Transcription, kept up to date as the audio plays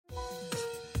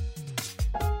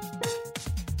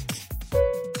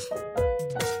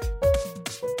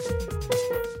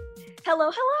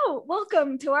Hello.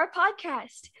 Welcome to our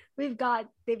podcast. We've got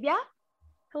Divya.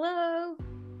 Hello.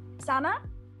 Sana.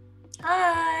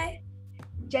 Hi.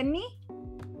 Jenny.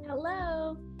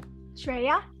 Hello.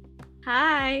 Shreya.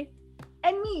 Hi.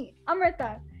 And me,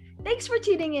 Amrita. Thanks for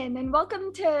tuning in and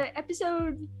welcome to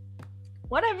episode...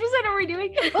 What episode are we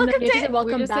doing?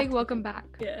 Welcome back.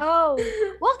 Yeah. Oh,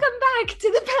 welcome back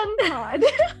to the Penn Pod.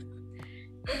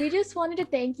 We just wanted to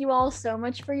thank you all so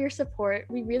much for your support.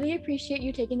 We really appreciate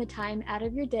you taking the time out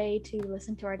of your day to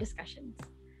listen to our discussions.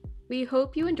 We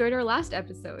hope you enjoyed our last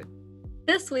episode.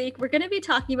 This week, we're going to be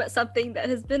talking about something that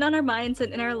has been on our minds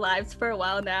and in our lives for a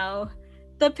while now.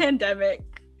 The pandemic.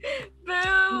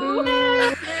 Boo!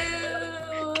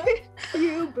 Boo.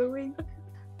 You booing.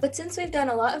 But since we've done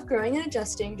a lot of growing and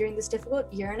adjusting during this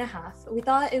difficult year and a half, we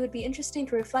thought it would be interesting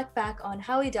to reflect back on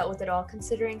how we dealt with it all,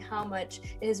 considering how much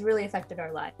it has really affected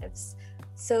our lives.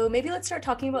 So maybe let's start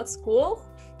talking about school.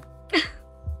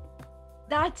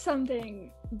 That's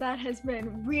something that has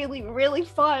been really, really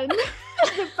fun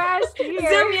the past year.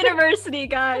 Zoom University,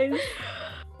 guys.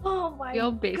 Oh my god. We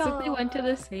all basically went to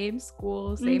the same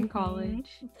school, same college.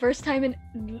 First time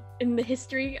in the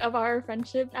history of our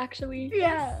friendship, actually.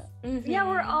 Yeah. Mhm. Yeah,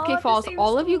 we're all Okay, at the false. same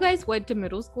All of you school. guys went to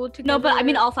middle school together. No, but I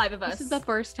mean all five of us. This is the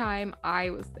first time I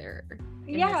was there.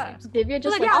 in the Yeah. same school. Divya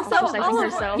just Like, like yeah, so ostracizing all of-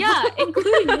 herself. Yeah,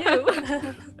 including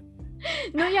you.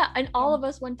 No, yeah, and all of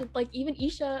us went to, like, even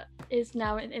Isha is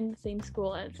now in the same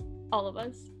school as all of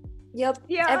us. Yep.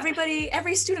 Yeah.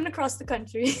 Every student across the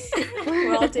country.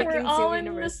 We're all taking We're all Zoom in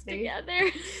this University.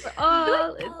 together. We're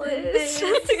all in this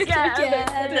together.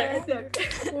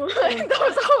 That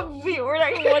was all me. We're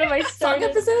like, What am I Song starting?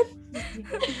 episode?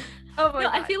 oh my No,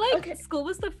 god. I feel like Okay. school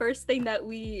was the first thing that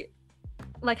we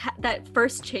that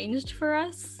first changed for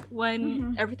us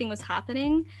when everything was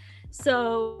happening.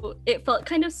 So it felt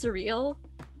kind of surreal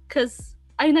because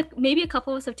I mean, like, maybe a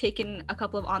couple of us have taken a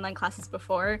couple of online classes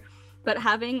before, but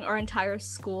having our entire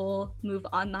school move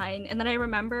online. And then I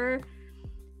remember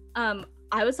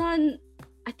I was on,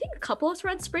 I think a couple of us were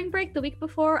on spring break the week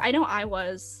before. I know I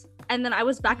was. And then I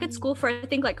was back at school for I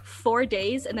think like 4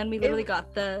 days, and then we literally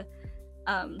got the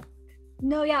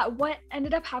No, yeah. What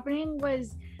ended up happening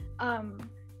was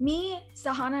me,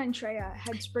 Sahana, and Shreya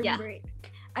had spring Yeah. break.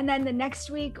 And then the next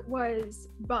week was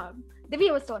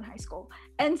Divya was still in high school.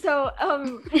 And so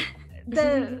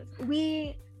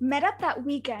we met up that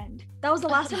weekend. That was the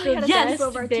last time we had a Yes,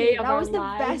 sleepover day too. of That our was the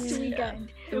lives. best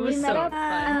weekend. It We was met so up fun.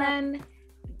 and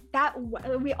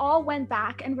then we all went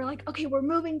back and we're like, okay, we're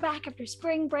moving back after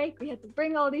spring break. We had to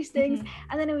bring all these things.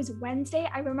 And then it was Wednesday.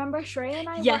 I remember Shreya and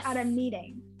I Yes. were at a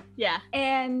meeting. yeah.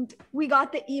 And we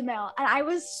got the email and I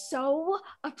was so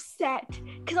upset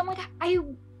because I'm like, I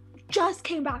just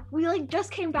came back. We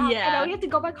just came back and Yeah. now we have to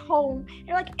go back home. And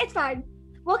they're like, it's fine.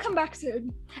 We'll come back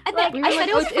soon. And Like, then We I were said like,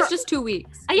 it was it's just 2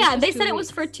 weeks. yeah, It's they just said 2 it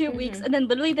was for weeks. 2 weeks, and then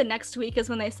literally the next week is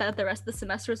when they said the rest of the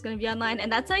semester was going to be online,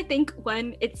 and that's I think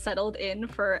when it settled in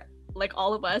for like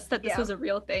all of us that this Yeah. was a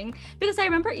real thing. Because I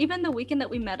remember even the weekend that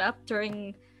we met up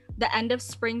during the end of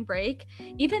spring break,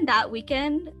 even that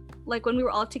weekend, like when we were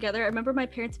all together, I remember my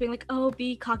parents being like, "Oh,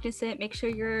 be cognizant, make sure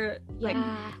you're like."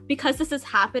 Because this is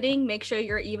happening, make sure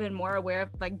you're even more aware of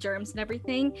like germs and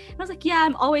everything. And I was like, yeah,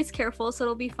 I'm always careful, so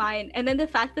it'll be fine. And then the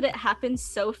fact that it happened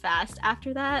so fast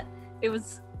after that, it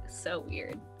was so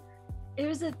weird. It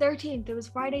was the 13th. It was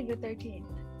Friday the 13th.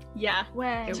 Yeah.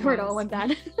 When It That's where it all went bad.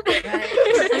 Right.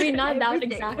 I mean, not that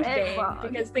Everything exact went day, wrong.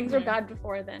 because things were bad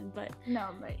before then, but No,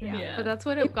 but yeah. But that's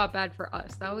when it got bad for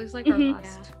us. That was like our Mhm.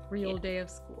 last real day of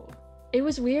school. it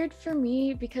was weird for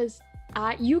me because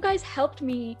you guys helped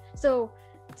me. So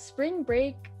spring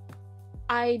break,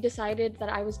 I decided that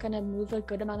I was gonna move a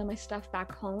good amount of my stuff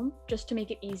back home just to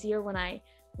make it easier when I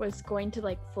was going to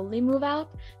like fully move out.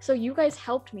 So you guys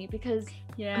helped me because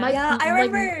Yeah. My- Yeah, I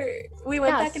like- remember we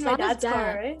went Yeah, back in my Sana's dad's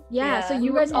car, dad. right? so you We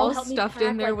were guys all all helped me stuffed pack,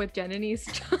 in there like, with Jen and E's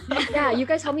stuff. yeah, you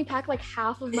guys helped me pack like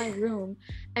half of my room,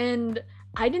 and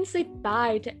I didn't say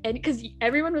bye to any because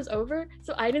everyone was over,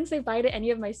 so I didn't say bye to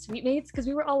any of my suite mates because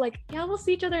we were all like, yeah, we'll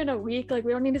see each other in a week, like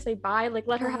we don't need to say bye, like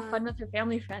let her have fun with her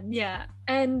family friends. Yeah.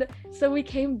 And so we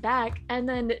came back, and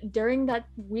then during that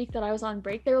week that I was on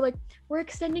break, they were like, we're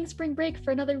extending spring break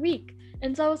for another week,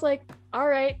 and so I was like, all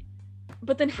right.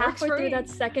 But then halfway for through me. that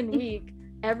second week,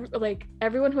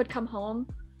 everyone who had come home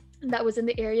that was in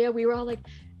the area, we were all like,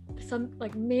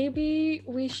 maybe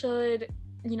we should,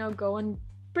 go and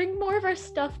bring more of our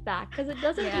stuff back because it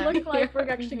doesn't Yeah. look like we're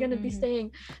actually going to be Mhm.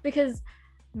 staying, because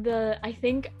I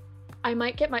think I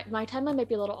might get my timeline might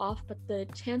be a little off, but the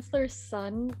chancellor's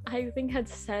son, I think, had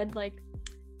said like,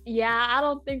 yeah, I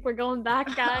don't think we're going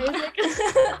back, guys.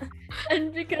 Like,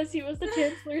 And because he was the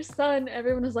chancellor's son,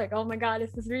 everyone was like, oh my god,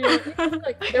 is this real?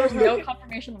 Like there was no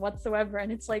confirmation whatsoever,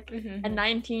 and it's like a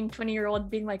 19, 20-year-old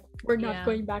being like, we're not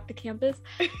going back to campus.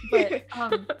 But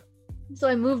so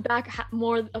I moved back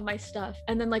more of my stuff,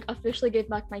 and then like officially gave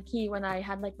back my key when I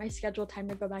had like my scheduled time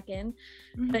to go back in.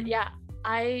 But yeah,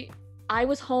 I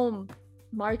was home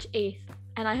March 8th,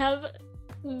 and I have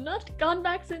not gone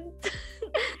back since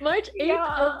March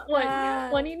 8th of what,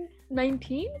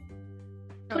 2019?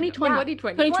 2020.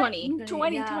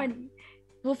 2020.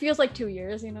 Well, feels like 2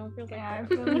 years, you know. It feels like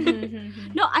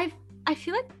No, I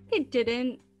feel like it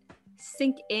didn't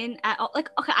sink in at all. Like,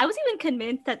 okay, I was even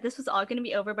convinced that this was all going to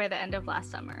be over by the end of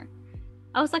last summer.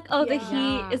 I was like, oh, the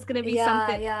heat is going to be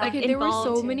something. Like, okay, there were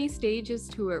so many stages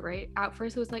to it, right? At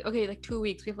first, it was like, okay, like 2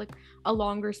 weeks. We have like a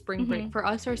longer spring break. For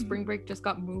us, our spring break just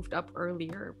got moved up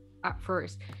earlier at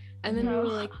first. And then we were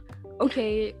like,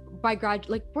 okay, by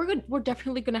we're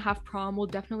definitely gonna have prom, we'll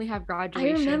definitely have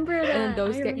graduation. I remember that. And then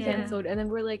those get canceled. And then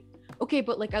we're like, okay,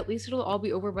 but like at least it'll all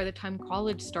be over by the time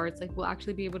college starts. Like we'll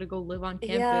actually be able to go live on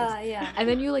campus. And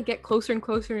then you like get closer and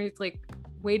closer, and it's like,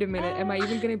 wait a minute, am I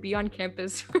even gonna be on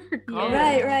campus for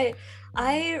college? Right.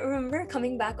 I remember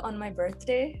coming back on my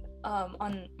birthday,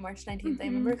 on March 19th. I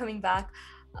remember coming back.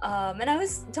 And I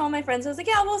was telling my friends, I was like,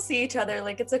 yeah, we'll see each other,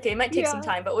 like it's okay, it might take some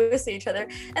time, but we will see each other.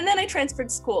 And then I transferred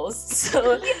schools,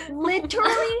 so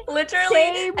literally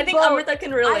I think Amrita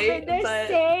can relate. I'm in the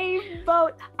same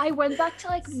boat. I went back to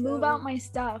like move out my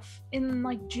stuff in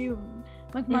like June,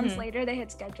 like months later. They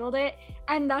had scheduled it,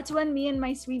 and that's when me and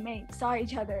my sweet mate saw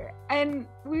each other, and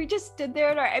we just stood there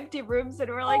in our empty rooms and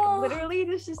we're like, literally,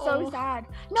 this is so sad.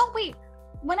 No, wait,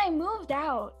 when I moved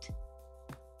out,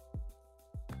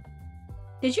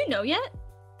 did you know yet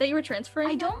that you were transferring?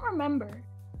 I don't remember.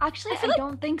 Actually, I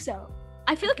don't think so.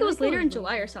 I feel like it was later in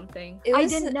July or something. I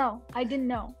didn't know.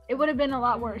 It would have been a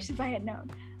lot worse if I had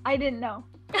known. I didn't know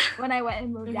when I went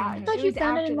and moved out. I thought you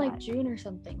found it in like June or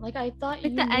something. Like I thought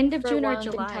like the end of June or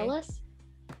July. Didn't tell us.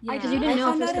 Yeah. Because you didn't know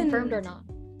if it was confirmed or not.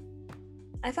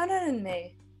 I found out in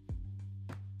May.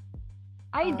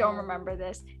 I don't remember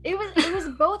this. It was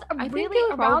both I really think it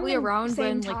was probably around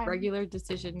when time. like regular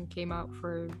decision came out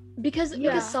for because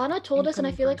Sana told us, and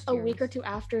I feel like a week or years. two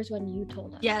after is when you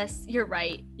told us. Yes, you're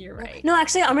right. No,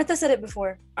 actually, Amrita said it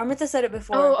before.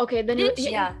 Oh, okay. Then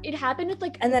it happened with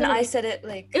like. And then I said it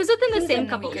like. It was within the same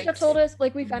couple weeks. Isha told us,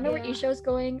 like, we found out where Isha was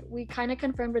going. We kind of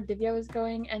confirmed where Divya was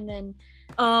going, and then.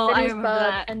 Oh, I remember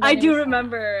that. I do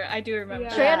remember.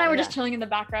 Shreya and I were just chilling in the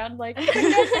background, like.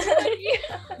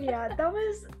 Yeah, that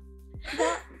was.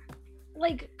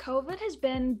 Like COVID has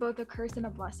been both a curse and a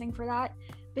blessing for that,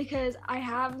 because I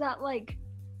have that like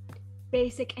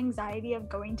basic anxiety of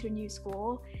going to a new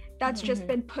school that's just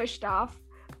been pushed off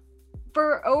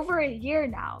for over a year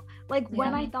now. Like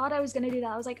when I thought I was gonna do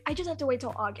that, I was like, I just have to wait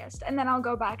till August and then I'll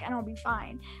go back and I'll be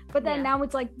fine. But then now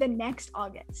it's like the next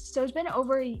August, so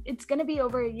it's gonna be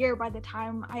over a year by the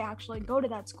time I actually go to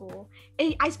that school.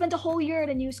 I spent a whole year at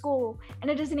a new school and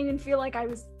it doesn't even feel like I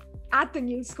was at the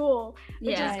new school,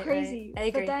 which is crazy. I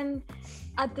agree. But then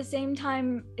at the same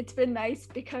time, it's been nice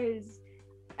because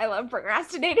I love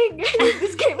procrastinating.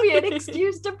 This gave me an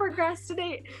excuse to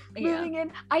procrastinate moving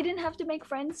in. I didn't have to make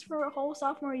friends for a whole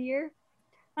sophomore year,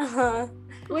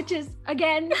 which is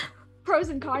again pros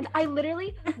and cons. I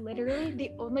literally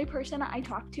the only person I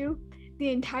talked to the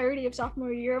entirety of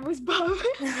sophomore year was Bob,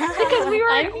 because we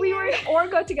were in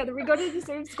Orgo together. We go to the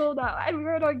same school now, and we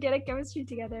were in organic chemistry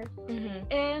together.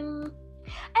 And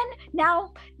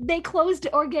now they closed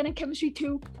organic chemistry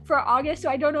 2 for August, so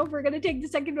I don't know if we're gonna take the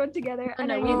second one together.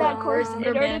 And I need that course in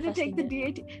order to take the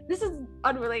DAT. This is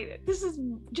unrelated. This is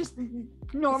just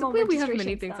normal. We have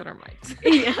many things on our minds.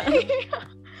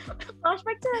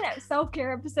 Flashback to that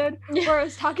self-care episode where I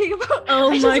was talking about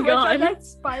that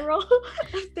spiral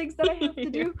of things that I have to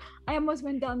do. I almost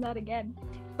went down that again.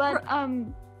 But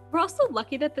we're also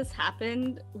lucky that this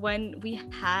happened when we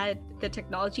had the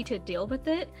technology to deal with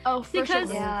it. Oh, for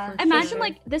because sure. Imagine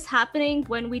like this happening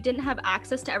when we didn't have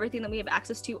access to everything that we have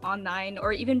access to online,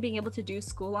 or even being able to do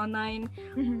school online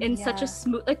in such a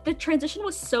smooth, like the transition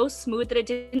was so smooth that it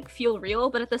didn't feel real,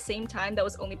 but at the same time that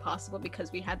was only possible because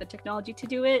we had the technology to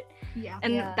do it.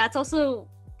 That's also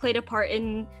played a part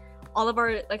in all of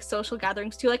our like social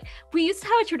gatherings too. Like we used to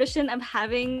have a tradition of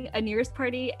having a New Year's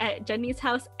party at Jenny's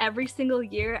house every single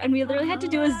year, and we literally had to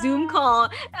do a Zoom call,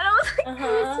 and I was like,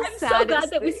 I'm so glad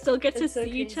that we still get to see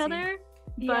each other.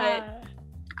 But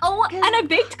and I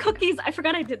baked cookies. I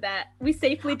forgot I did that. We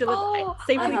safely delivered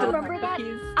remember that.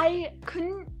 Cookies. I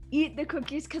couldn't eat the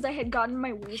cookies because I had gotten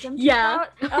my wisdom teeth Yeah.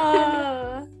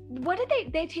 out. What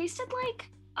did they tasted like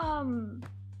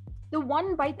the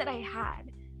one bite that I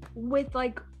had with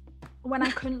like when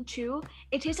I couldn't chew.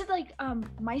 It tasted like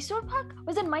Mysore pak.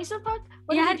 Was it Mysore pak?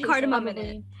 What Yeah, did it had taste cardamom like? in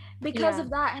it. Because Yeah. of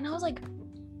that, and I was like,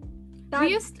 We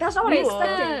used- that's not what We I used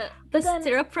expected. the Then-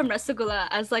 syrup from Rasgulla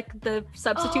as like the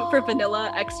substitute for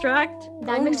vanilla extract.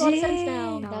 That makes a lot of sense OMG. now.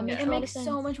 Oh, That makes yeah. It a lot of makes sense.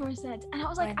 so much more sense. And I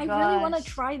was like, My I really want to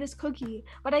gosh. try this cookie,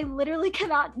 but I literally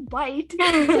cannot bite.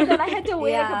 So then I had to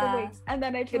wait a couple Yeah. weeks, and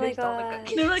then I Oh my finished all the gosh.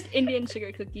 cookies. They're like Indian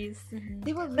sugar cookies.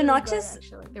 They were really But not good, just-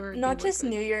 actually. They were Not they were just good.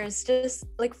 New Year's, just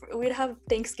like we'd have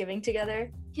Thanksgiving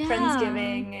together, Yeah.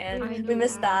 Friendsgiving, and I we know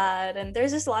missed that. that. And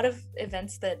there's just a lot of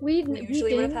events that We we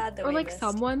usually would have didn't- had that Or we like missed.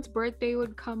 someone's birthday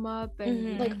would come up and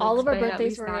Mhm. you Like could all of our spend at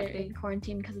birthdays least were that day. in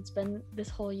quarantine because it's been this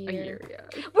whole year. A year,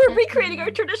 yeah. We're Yeah. recreating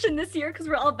our tradition this year because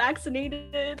we're all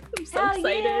vaccinated. I'm so Hell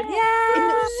excited. And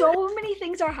Yeah. so many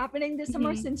things are happening this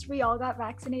summer Mhm. since we all got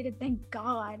vaccinated. Thank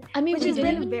God. I mean, Which we has didn't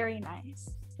been even very nice.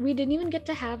 we didn't even get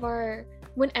to have our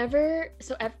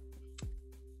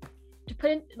to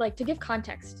put in like to give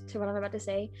context to what I'm about to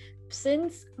say,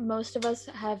 since most of us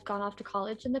have gone off to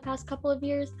college in the past couple of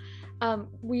years,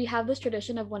 we have this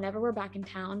tradition of whenever we're back in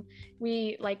town,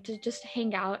 we like to just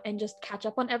hang out and just catch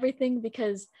up on everything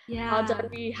because odds are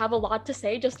we have a lot to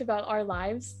say just about our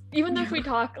lives. Even though if we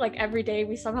talk like every day,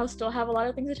 we somehow still have a lot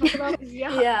of things to talk about.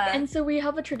 Yeah. And so we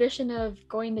have a tradition of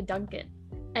going to Dunkin'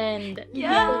 and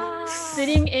Yeah.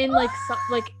 sitting in like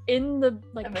in the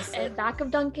like I miss it. back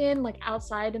of Dunkin', like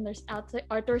outside, and there's outside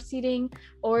outdoor seating,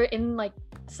 or in like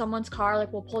someone's car,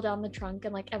 like we'll pull down the trunk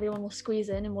and like everyone will squeeze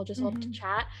in and we'll just love to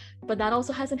chat. But that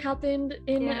also hasn't happened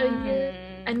in a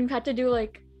year, and we've had to do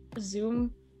like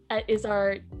Zoom is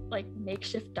our like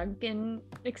makeshift Dunkin'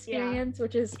 experience,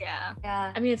 which is Yeah.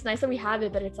 I mean, it's nice that we have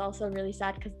it, but it's also really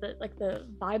sad because the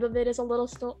vibe of it is a little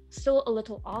still a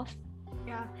little off.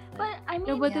 Yeah. But I mean,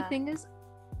 No, but Yeah. the thing is,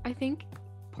 I think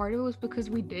part of it was because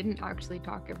we didn't actually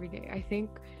talk every day. I think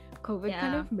COVID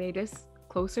kind Yeah. of made us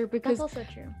closer That's because also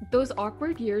true. those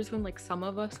awkward years when like some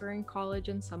of us are in college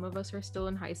and some of us are still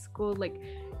in high school, like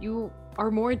you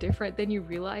are more different than you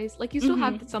realize. Like you still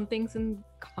have some things in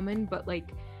common, but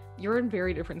like you're in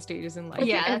very different stages in life. Like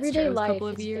Yeah, your that's everyday those life couple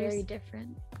of is years. very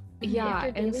different. Yeah,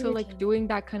 your and daily so like routine. doing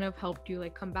that kind of helped you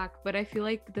like come back. But I feel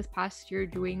like this past year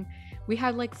we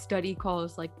had like study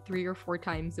calls like 3 or 4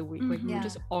 times a week. Like we Yeah, would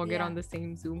just all get yeah. on the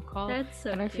same Zoom call. That's so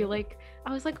And I feel cute. like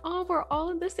I was like, oh, we're all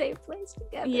in the same place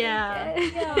together. Yeah.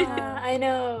 again." Yeah, I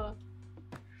know.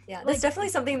 Yeah, that's Like- definitely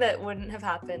something that wouldn't have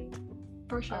happened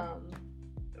for sure.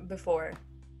 before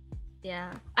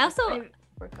Yeah. I also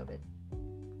before COVID.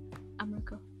 I'm gonna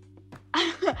go.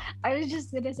 I was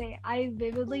just gonna say, I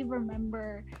vividly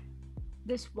remember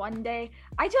this one day.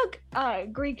 I took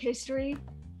Greek history,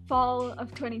 fall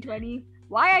of 2020.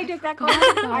 Why I took that class,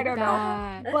 I don't know.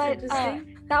 know. That's But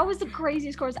interesting. that was the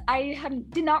craziest course. I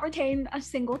did not retain a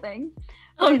single thing.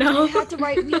 Oh And no. We had to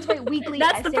write weekly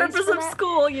That's the essays purpose for of that.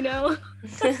 school, you know.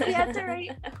 We had to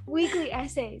write weekly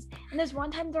essays. And there's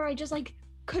one time where I just like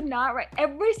could not write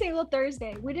every single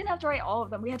Thursday. We didn't have to write all of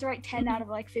them. We had to write 10 out of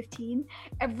like 15.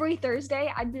 Every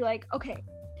Thursday, I'd be like, okay,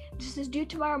 this is due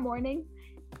tomorrow morning.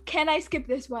 Can I skip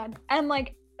this one? And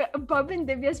like Bub and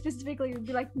Divya specifically would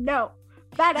be like, no,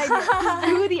 bad idea. Just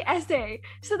do the essay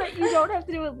so that you don't have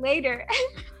to do it later.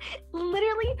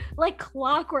 Literally like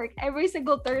clockwork, every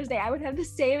single Thursday, I would have the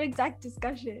same exact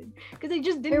discussion because I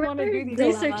just didn't want to do these.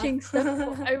 dilemma. researching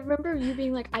stuff. I remember you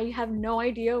being like, I have no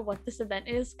idea what this event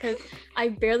is because I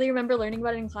barely remember learning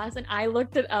about it in class, and I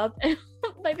looked it up, and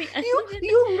by the end of it,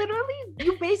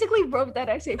 You basically wrote that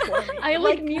essay for me. I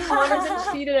like knew more than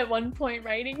she did at one point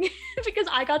writing because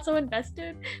I got so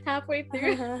invested halfway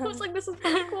through. I was like, this is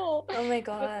pretty cool. Oh my But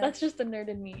god. that's just the nerd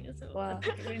in me. So Wow.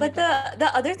 really But different.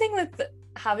 the other thing with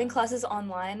having classes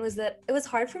online was that it was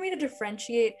hard for me to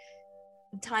differentiate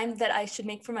time that I should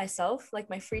make for myself, like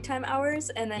my free time hours,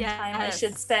 and then time I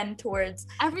should Yes. spend towards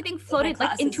Everything floated like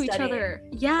classes into each studying. other.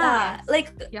 yeah.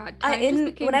 Like Yeah, I time just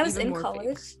became when I was even in more college.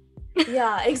 fixed.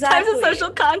 Yeah, Time's exactly. a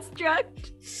social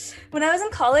construct. When I was in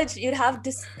college,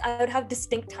 I would have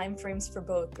distinct time frames for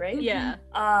both, right? Yeah.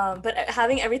 But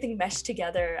having everything meshed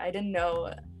together, I didn't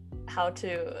know how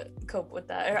to cope with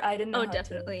that, or I didn't know Oh, how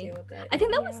definitely. to deal with it. I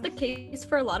think that was the case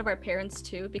for a lot of our parents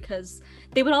too, because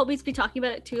they would always be talking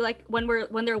about it too, like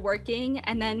when they're working,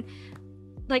 and then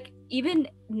like even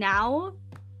now,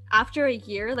 after a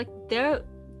year, like the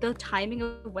timing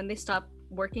of when they stop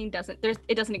working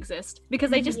it doesn't exist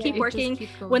because they just Yeah. keep It just working.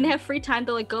 keeps When going. they have free time,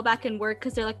 they'll like go back and work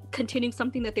because they're like continuing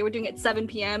something that they were doing at 7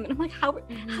 p.m. and I'm like, how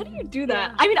do you do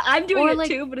that? Yeah. I mean, I'm doing Or, it like,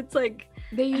 too, but it's like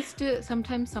They used to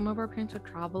sometimes some of our parents would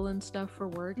travel and stuff for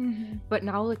work, Mhm. but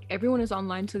now like everyone is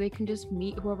online, so they can just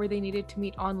meet whoever they needed to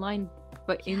meet online,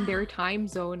 but in their time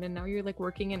zone. And now you're like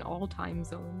working in all time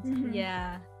zones. Mhm.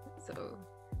 yeah. So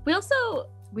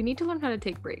We need to learn how to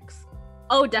take breaks.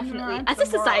 Oh, definitely. Yeah, As a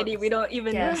society, we don't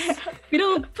even Yes. we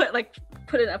don't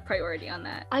put enough priority on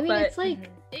that. I mean, but it's like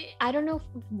I don't know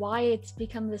why it's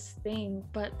become this thing,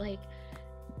 but like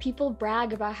people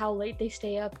brag about how late they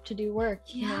stay up to do work.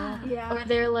 You know? Yeah. Or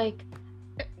they're like,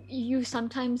 you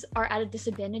sometimes are at a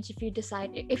disadvantage if you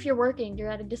decide, if you're working, you're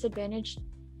at a disadvantage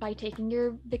by taking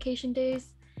your vacation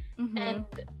days. Mhm.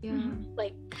 And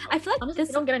like, I feel like honestly, this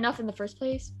we don't get enough in the first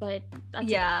place, but that's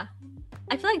yeah.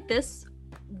 I feel like this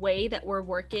way that we're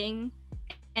working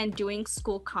and doing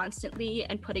school constantly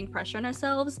and putting pressure on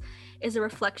ourselves is a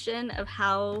reflection of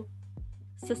how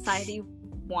society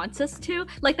wants us to.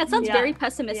 Like, that sounds very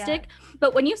pessimistic,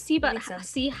 but when you see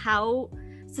how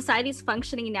society's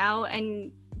functioning now,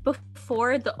 and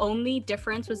before, the only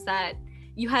difference was that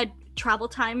you had travel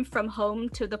time from home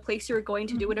to the place you were going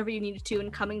to do whatever you needed to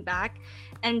and coming back,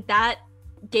 and that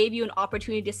gave you an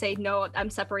opportunity to say, no,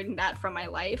 I'm separating that from my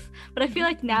life. But I feel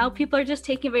like now people are just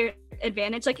taking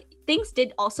advantage. Like, things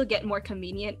did also get more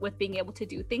convenient with being able to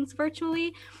do things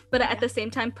virtually, but at the same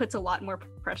time puts a lot more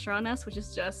pressure on us, which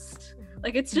is just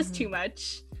like, it's just too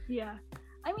much. Yeah.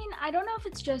 I mean, I don't know if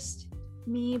it's just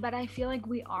me, but I feel like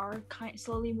we are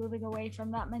slowly moving away from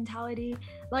that mentality.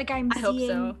 Like, I hope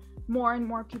so. More and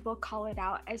more people call it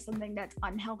out as something that's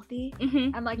unhealthy.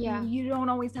 And like, you don't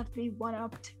always have to be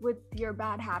one-upped with your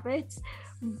bad habits,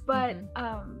 but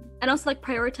and also like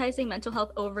prioritizing mental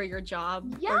health over your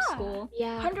job or school.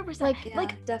 100%.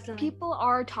 Like definitely, people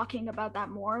are talking about that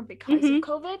more because of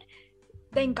COVID.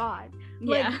 Thank God.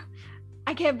 Like,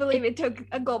 I can't believe it took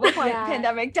a global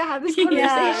pandemic to have this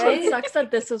conversation. It sucks that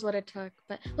this is what it took,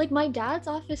 but like my dad's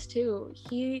office too,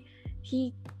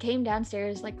 he came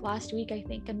downstairs like last week, I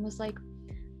think, and was like,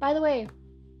 by the way,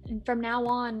 from now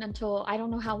on until I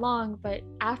don't know how long, but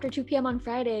after 2 p.m. on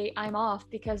Friday, I'm off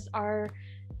because our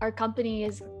company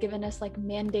has given us like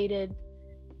mandated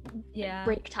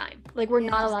break time. Like, we're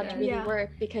not allowed to really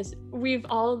work because we've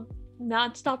all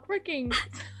not stopped working.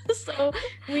 So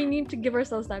we need to give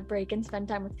ourselves that break and spend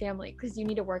time with family, because you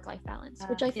need a work-life balance,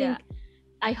 which I think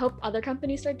I hope other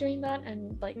companies start doing that.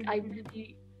 And like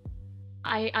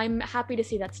I'm happy to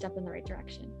see that step in the right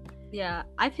direction.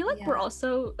 I feel like we're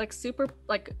also like super,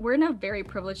 like, we're in a very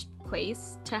privileged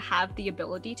place to have the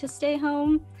ability to stay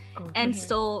home and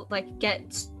still like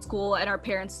get school and our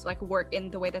parents like work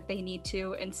in the way that they need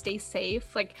to and stay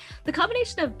safe. Like, the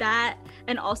combination of that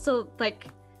and also like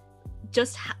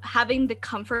just having the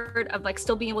comfort of like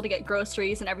still being able to get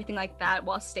groceries and everything like that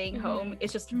while staying home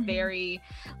is just very,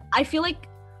 I feel like,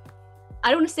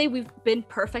 I don't want to say we've been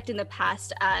perfect in the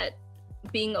past at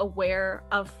being aware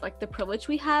of like the privilege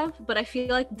we have, but I feel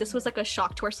like this was like a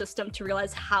shock to our system to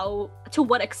realize to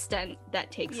what extent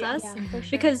that takes us. For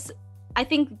sure. Because I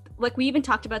think like we even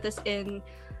talked about this in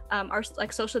our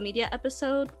like social media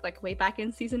episode, like way back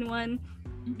in season 1,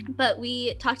 but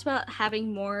we talked about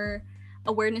having more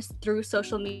awareness through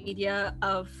social media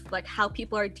of like how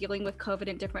people are dealing with COVID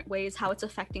in different ways, how it's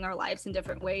affecting our lives in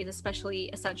different ways,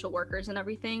 especially essential workers and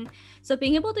everything. So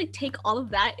being able to take all of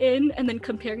that in and then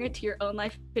comparing it to your own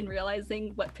life and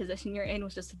realizing what position you're in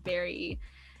was just very,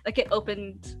 like, it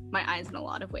opened my eyes in a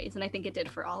lot of ways, and I think it did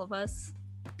for all of us.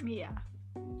 Yeah,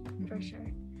 for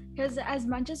sure. Because as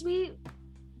much as we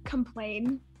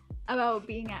complain about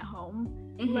being at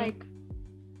home, like,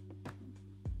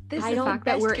 the fact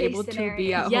that we're able to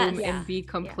be at home and be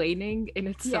complaining in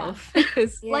itself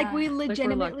is like, we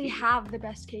legitimately have the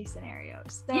best case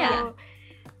scenarios. So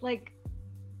like,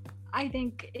 I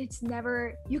think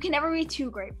you can never be too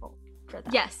grateful for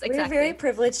that. Yes, exactly. We're very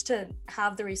privileged to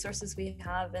have the resources we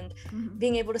have and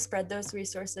being able to spread those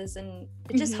resources, and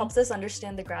it just helps us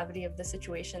understand the gravity of the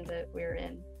situation that we're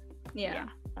in.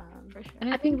 For sure.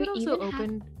 And I think it also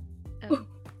opened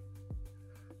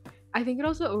I think it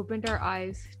also opened our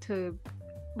eyes to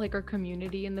like our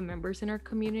community and the members in our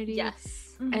community.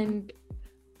 Yes. And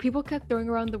people kept throwing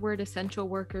around the word essential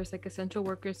workers, like essential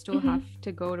workers still have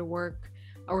to go to work,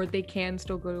 or they can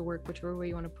still go to work, whichever way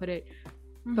you want to put it.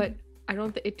 But I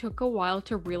don't it took a while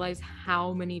to realize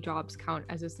how many jobs count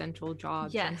as essential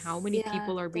jobs and how many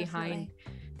people are behind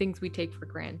things we take for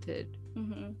granted.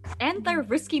 And they're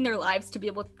risking their lives to be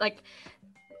able to, like,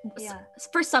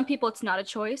 for some people it's not a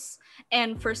choice,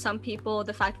 and for some people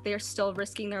the fact that they're still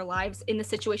risking their lives in the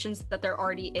situations that they're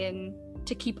already in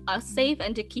to keep us safe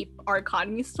and to keep our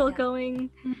economy still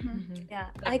going.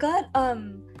 I got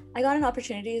an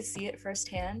opportunity to see it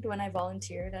firsthand when I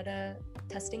volunteered at a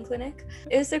testing clinic.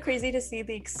 It was so crazy to see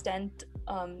the extent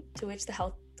to which the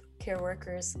healthcare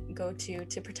workers go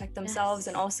to protect themselves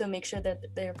and also make sure that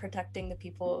they're protecting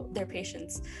their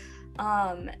patients.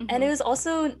 And it was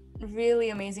also really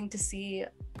amazing to see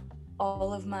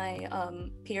all of my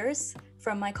peers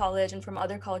from my college and from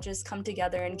other colleges come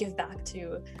together and give back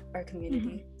to our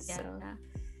community. So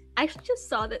I actually just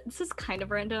saw that. This is kind of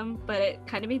random, but it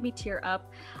kind of made me tear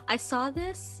up. I saw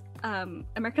this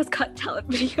America's Got Talent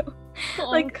video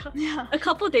a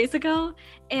couple days ago,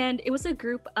 and it was a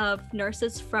group of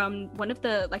nurses from one of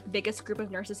the like biggest group of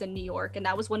nurses in New York, and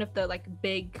that was one of the like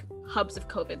big hubs of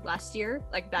COVID last year,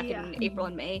 like back in April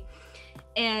and May.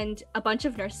 And a bunch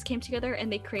of nurses came together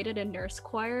and they created a nurse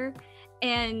choir.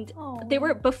 And they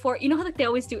were, before, you know how like they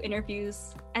always do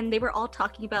interviews, and they were all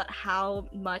talking about how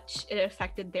much it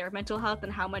affected their mental health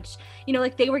and how much, you know,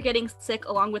 like they were getting sick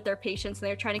along with their patients and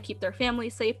they were trying to keep their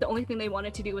families safe. The only thing they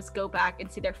wanted to do was go back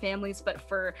and see their families, but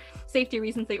for safety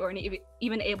reasons they weren't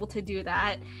even able to do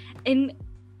that. And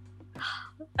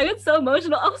I got so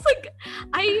emotional. I was like,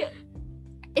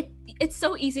 it's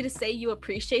so easy to say you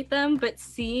appreciate them, but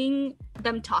seeing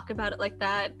them talk about it like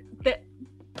that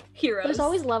heroes. There's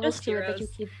always levels Just to it heroes. that you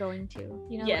keep going to,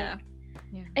 you know? Yeah.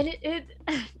 And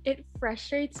it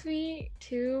frustrates me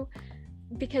too,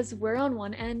 because we're on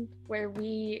one end where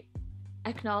we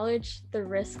acknowledge the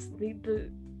risks,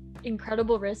 the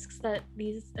incredible risks that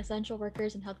these essential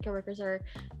workers and healthcare workers are,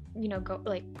 you know,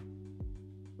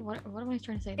 what am I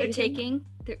trying to say? They're taking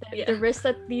the risks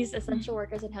that these essential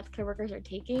workers and healthcare workers are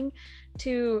taking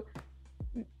to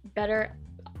better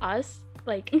us,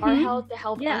 like our health, to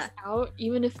help us out,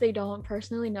 even if they don't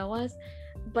personally know us.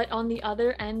 But on the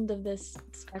other end of this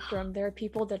spectrum, there are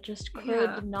people that just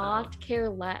could not care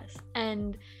less,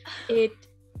 and it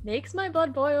makes my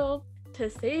blood boil, to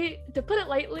put it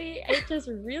lightly. It just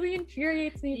really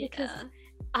infuriates me because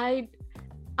I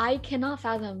cannot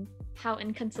fathom how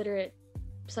inconsiderate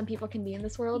some people can be in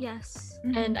this world.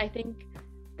 And I think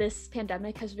this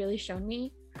pandemic has really shown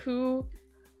me who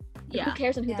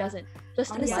cares and who doesn't.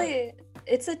 Just honestly,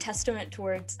 it's a testament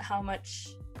towards how much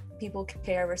people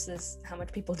care versus how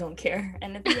much people don't care,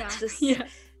 and it's just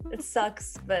it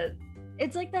sucks, but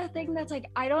it's like that thing that's like,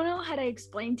 I don't know how to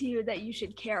explain to you that you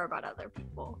should care about other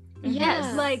people.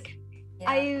 Like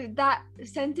that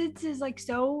sentence is like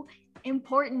so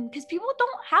important because people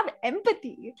don't have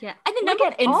empathy. And the number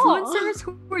of influencers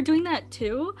who are doing that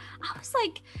too, I was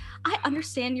like, I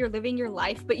understand you're living your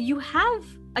life, but if you have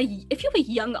a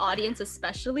young audience,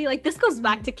 especially, like this goes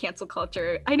back to cancel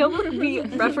culture. I know we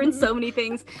reference so many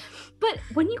things, but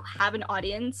when you have an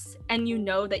audience and you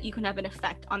know that you can have an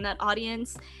effect on that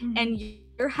audience, and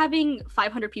you're having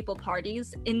 500 people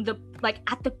parties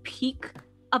at the peak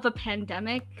of a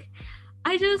pandemic,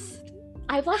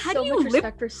 I've lost so much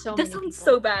respect for so many people. That sounds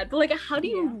so bad, but like, how do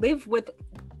you live with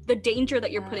the danger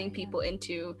that you're putting people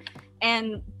into,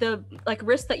 and the like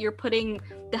risk that you're putting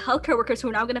the healthcare workers who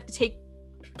are now gonna have to take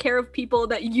care of people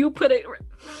that you put it.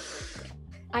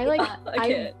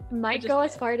 I might go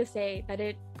as far to say that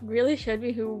it really should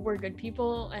be who were good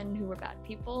people and who were bad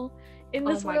people in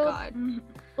this world. Oh my god.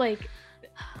 Like,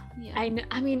 I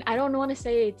mean, I don't want to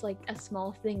say it's like a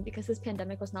small thing, because this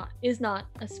pandemic is not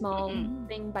a small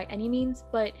thing by any means,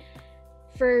 but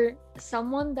for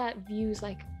someone that views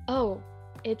like, oh,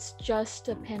 it's just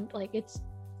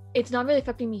it's not really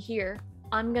affecting me here,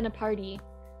 I'm gonna party,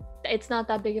 it's not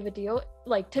that big of a deal.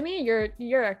 Like, to me, you're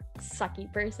a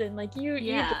sucky person. Like, you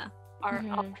are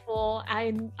awful.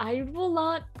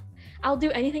 I'll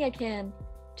do anything I can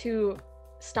to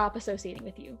stop associating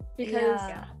with you, because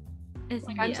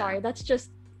I'm sorry, that's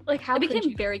just like how it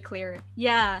became very clear.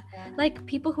 Like,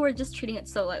 people who are just treating it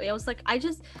so lightly. I was like,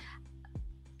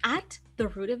 at the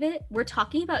root of it, we're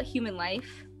talking about human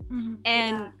life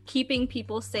and keeping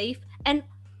people safe. And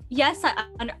yes,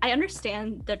 I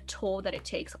understand the toll that it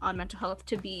takes on mental health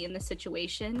to be in this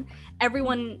situation.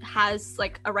 Everyone has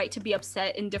like a right to be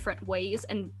upset in different ways,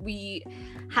 and we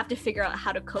have to figure out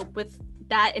how to cope with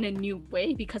that in a new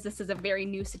way, because this is a very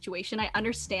new situation. I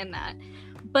understand that,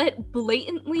 but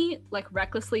blatantly, like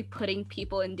recklessly putting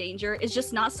people in danger is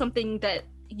just not something that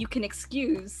you can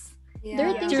excuse.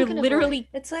 You're literally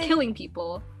killing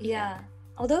people.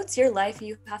 Although it's your life,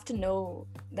 you have to know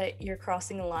that you're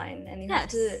crossing a line, and you have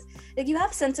to, like, you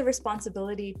have a sense of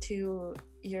responsibility to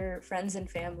your friends and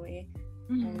family,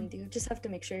 and you just have to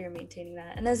make sure you're maintaining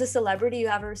that. And as a celebrity, you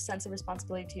have a sense of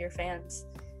responsibility to your fans.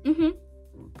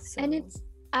 So. And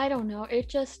I don't know, it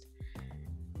just,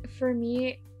 for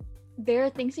me, there are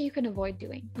things that you can avoid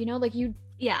doing, you know, like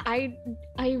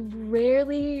I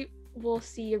rarely will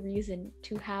see a reason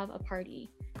to have a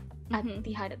party at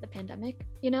the height of the pandemic,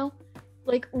 you know?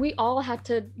 Like, we all had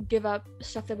to give up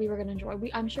stuff that we were going to enjoy.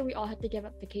 I'm sure we all had to give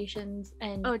up vacations,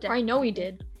 and I know we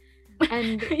did.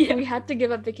 And we had to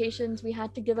give up vacations. We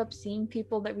had to give up seeing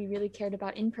people that we really cared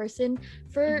about in person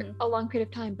for a long period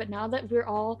of time. But now that we're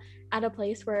all at a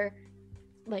place where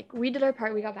like we did our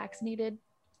part, we got vaccinated,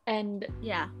 and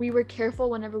we were careful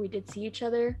whenever we did see each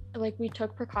other. Like we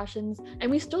took precautions, and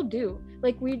we still do.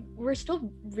 Like we're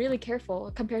still really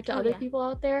careful compared to other people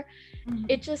out there.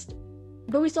 It just,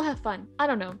 but we still have fun. I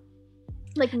don't know,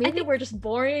 like maybe we're just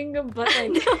boring, but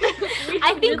like we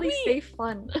have really safe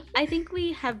fun. I think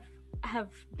we have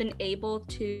been able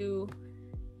to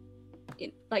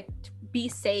like be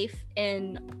safe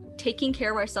and taking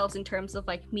care of ourselves in terms of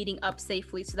like meeting up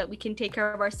safely so that we can take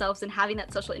care of ourselves and having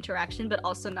that social interaction, but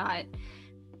also not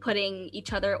putting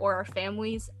each other or our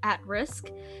families at risk.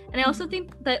 And I also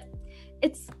think that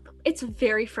it's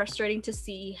very frustrating to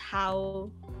see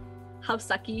how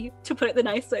sucky, to put it the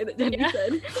nice way that Jenny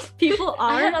said, people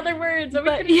are. I had other words, but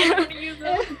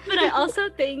but I also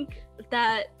think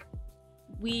that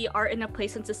we are in a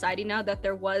place in society now that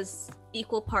there was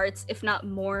equal parts, if not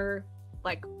more,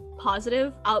 like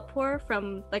positive outpour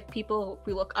from like people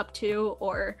we look up to,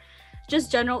 or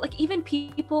just general, like even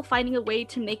people finding a way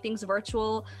to make things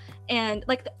virtual, and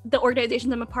like the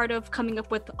organizations I'm a part of coming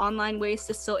up with online ways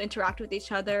to still interact with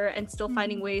each other and still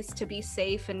finding ways to be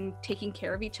safe and taking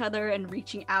care of each other and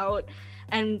reaching out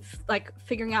and like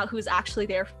figuring out who's actually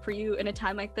there for you in a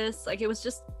time like this. Like it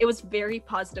was very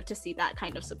positive to see that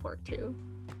kind of support too.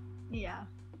 Yeah,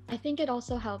 I think it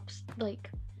also helps, like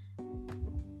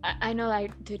I know I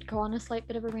did go on a slight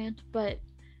bit of a rant, but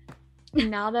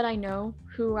now that I know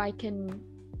who I can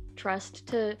trust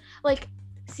to, like,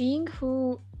 seeing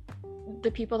who the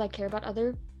people that care about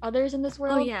others in this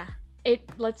world, it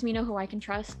lets me know who I can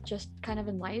trust just kind of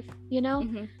in life, you know?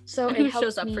 So and it who helps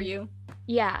shows up me, for you.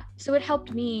 Yeah, so it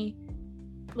helped me,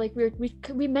 like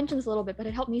we mentioned this a little bit, but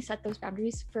it helped me set those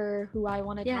boundaries for who I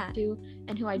want to talk to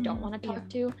and who I don't want to talk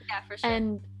to. Yeah, for sure.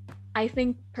 And I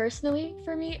think personally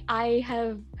for me,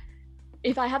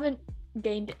 if I haven't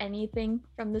gained anything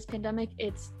from this pandemic,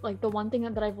 it's like the one thing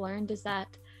that I've learned is that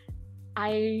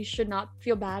I should not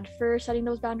feel bad for setting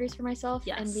those boundaries for myself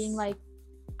and being like,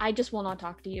 I just will not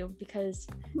talk to you because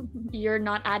you're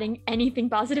not adding anything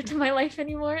positive to my life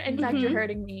anymore. In fact, you're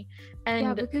hurting me. And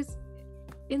yeah, because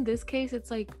in this case,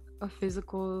 it's like a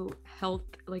physical health,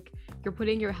 like you're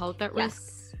putting your health at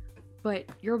risk, but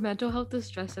your mental health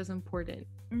is just as important,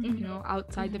 you know,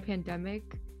 outside the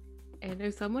pandemic. And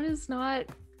if someone is not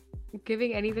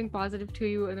giving anything positive to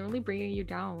you and they're only bringing you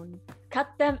down, cut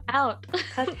them out.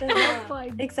 Cut them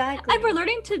out. Exactly. And we're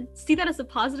learning to see that as a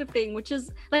positive thing, which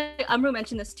is like Amru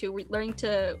mentioned this too. We're learning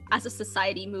to, as a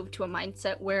society, move to a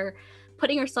mindset where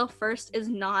putting yourself first is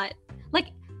not like,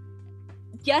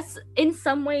 yes, in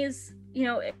some ways, you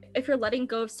know, if you're letting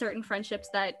go of certain friendships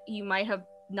that you might have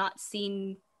not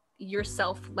seen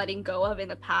yourself letting go of in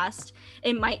the past,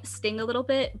 it might sting a little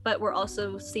bit, but we're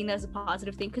also seeing that as a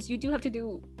positive thing because you do have to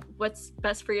do what's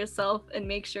best for yourself and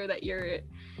make sure that you're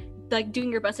like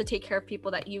doing your best to take care of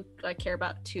people that you like care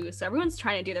about too. So everyone's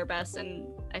trying to do their best, and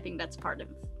I think that's part of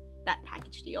that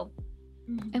package deal.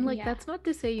 And like that's not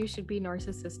to say you should be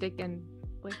narcissistic and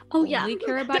like only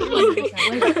care about you. Like,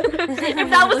 if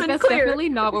that wasn't that's clear, definitely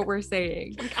not what we're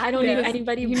saying. Like, I don't need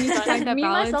anybody. You need to find that me,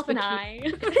 balance myself, between...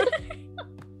 and I.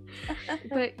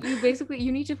 But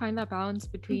you need to find that balance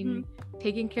between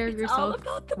taking care of yourself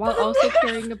while also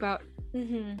caring about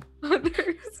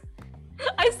others.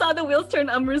 I saw the wheels turn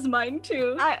Umru's mind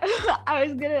too. I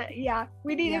was gonna,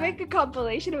 we need to make a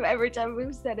compilation of every time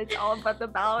we've said it's all about the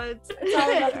balance. It's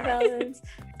all about the balance.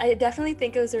 I definitely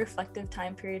think it was a reflective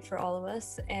time period for all of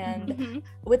us. And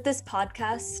with this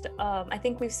podcast, I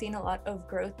think we've seen a lot of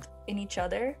growth in each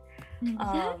other.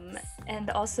 And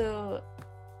also,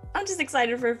 I'm just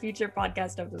excited for a future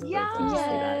podcast episode.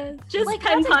 Yeah, just like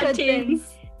pen pod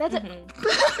teams. That's it.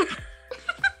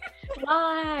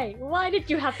 Why did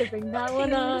you have to bring that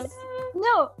one up?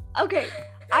 No, okay.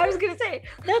 I was gonna say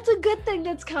that's a good thing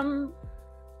that's come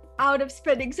out of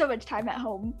spending so much time at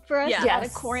home for us out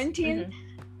of quarantine.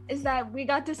 Is that we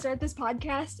got to start this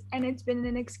podcast and it's been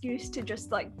an excuse to just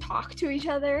like talk to each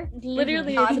other.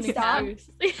 Literally, it's an excuse.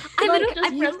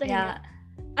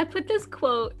 I put this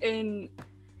quote in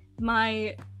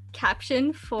my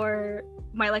caption for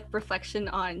my like reflection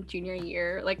on junior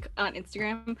year, like on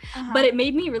Instagram, but it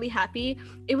made me really happy.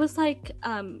 It was like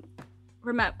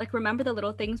remember the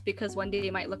little things because one day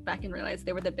you might look back and realize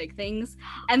they were the big things.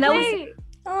 And that it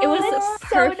was a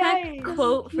perfect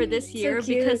quote for this year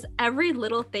because every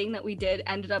little thing that we did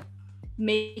ended up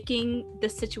making the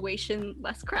situation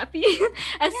less crappy.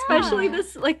 Especially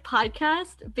this like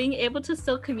podcast, being able to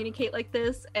still communicate like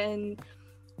this and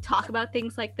talk about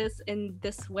things like this in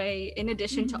this way, in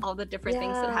addition to all the different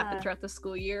things that happened throughout the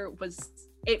school year,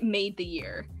 it made the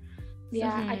year.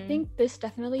 I think this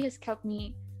definitely has kept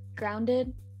me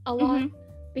grounded a lot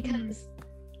because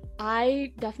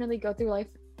I definitely go through life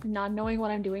not knowing what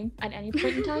I'm doing at any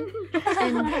point in time.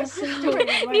 And so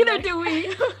Neither do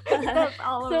we. That's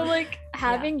all of so us. like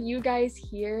having you guys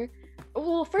here,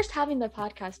 well, first having the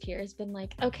podcast here has been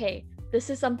like, okay, this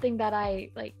is something that I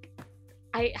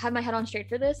have my head on straight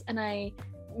for this, and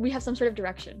we have some sort of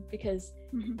direction, because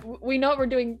we know what we're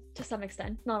doing to some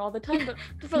extent, not all the time, but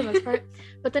for the most part.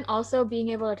 But then also being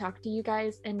able to talk to you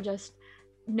guys and just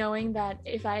knowing that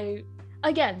I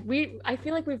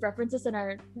feel like we've referenced this in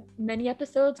our many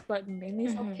episodes, but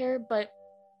mainly self-care, but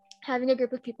having a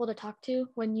group of people to talk to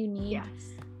when you need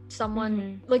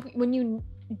someone, like when you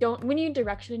need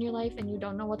direction in your life and you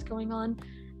don't know what's going on.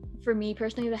 For me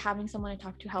personally, having someone to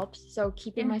talk to helps. So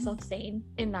keeping myself sane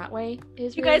in that way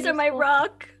is You really guys are my useful.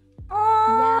 rock.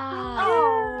 Yeah.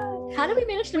 How did we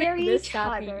manage to We're make this each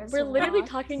happy? other's We're literally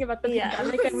rocks. talking about the Yeah.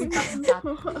 pandemic and we've gotten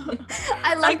happy.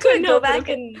 I like to couldn't go help it, back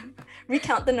okay. and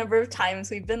recount the number of times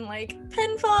we've been like,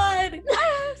 Pen Pod!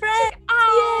 Friends!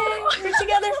 Yay! We're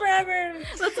together forever!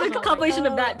 Let's make Oh a my compilation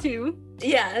of God. that too.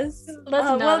 Yes. Let's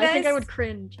not. Well, I think I guys, would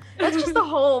cringe. That's just the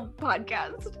whole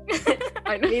podcast.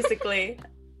 I know. basically.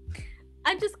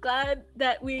 I'm just glad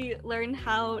that we learned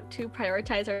how to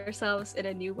prioritize ourselves in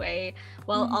a new way,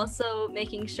 while also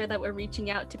making sure that we're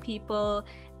reaching out to people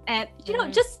and, you know,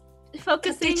 just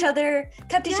focusing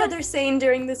Kept each other sane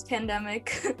during this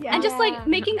pandemic. and just like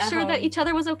making At sure that home. each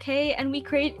other was okay, and we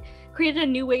created a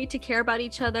new way to care about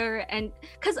each other. And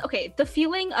because the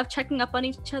feeling of checking up on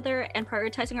each other and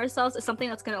prioritizing ourselves is something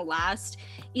that's going to last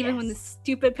even when this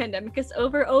stupid pandemic is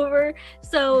over.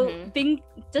 So being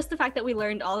just the fact that we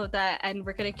learned all of that, and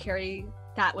we're going to carry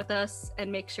that with us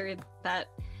and make sure that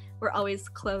we're always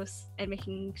close and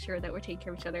making sure that we're taking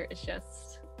care of each other is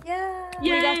just Yeah. We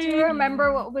have to Yay.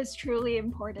 remember what was truly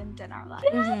important in our lives.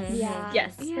 Yeah.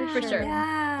 yes, for sure.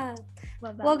 Yeah.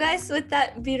 Love that. Well, guys, with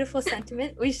that beautiful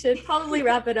sentiment, we should probably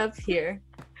wrap it up here.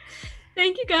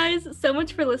 Thank you guys so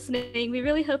much for listening. We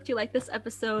really hope you liked this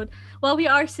episode. While we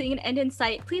are seeing an end in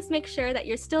sight, please make sure that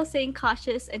you're still staying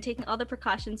cautious and taking all the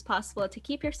precautions possible to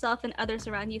keep yourself and others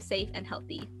around you safe and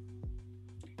healthy.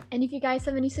 And if you guys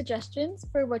have any suggestions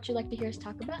for what you'd like to hear us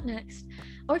talk about next,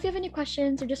 or if you have any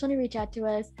questions or just want to reach out to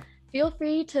us, feel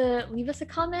free to leave us a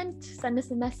comment, send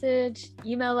us a message,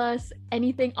 email us,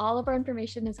 anything. All of our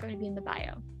information is going to be in the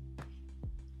bio.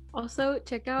 Also,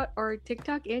 check out our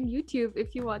TikTok and YouTube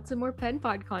if you want some more Pen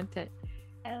Pod content.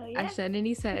 Oh, yeah. As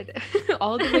Shanini said,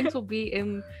 all the links will be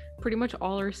in pretty much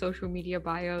all our social media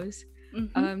bios.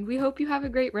 We hope you have a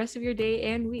great rest of your day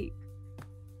and week.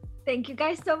 Thank you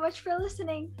guys so much for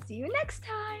listening. See you next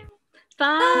time.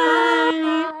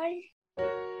 Bye. Bye.